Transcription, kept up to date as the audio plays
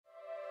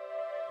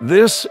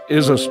This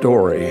is a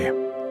story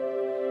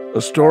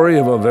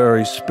of a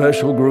very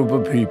special group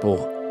of people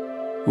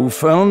who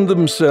found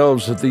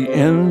themselves at the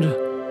end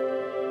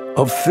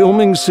of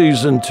filming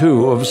season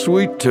 2 of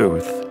Sweet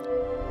Tooth.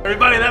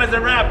 Everybody, that is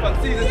a wrap on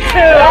season 2!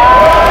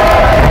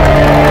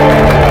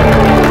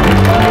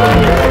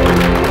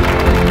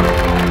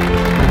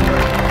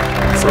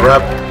 It's a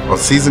wrap on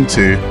season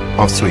 2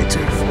 of Sweet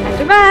Tooth.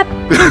 That's a wrap!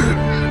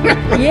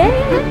 Yeah!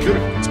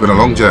 It's been a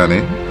long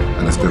journey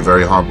and it's been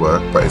very hard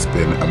work, but it's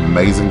been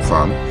amazing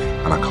fun,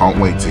 and I can't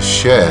wait to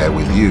share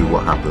with you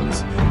what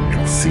happens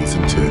in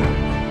season 2.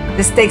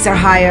 The stakes are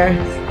higher,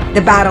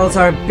 the battles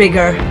are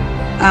bigger,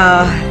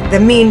 the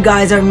mean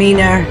guys are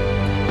meaner.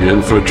 You're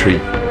in for a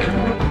treat.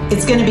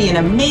 It's going to be an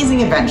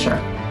amazing adventure.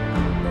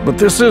 But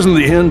this isn't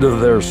the end of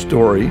their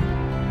story,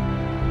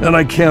 and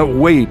I can't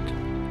wait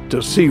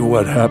to see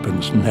what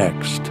happens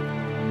next.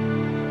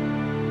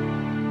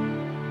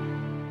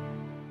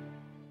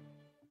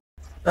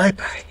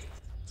 Bye-bye.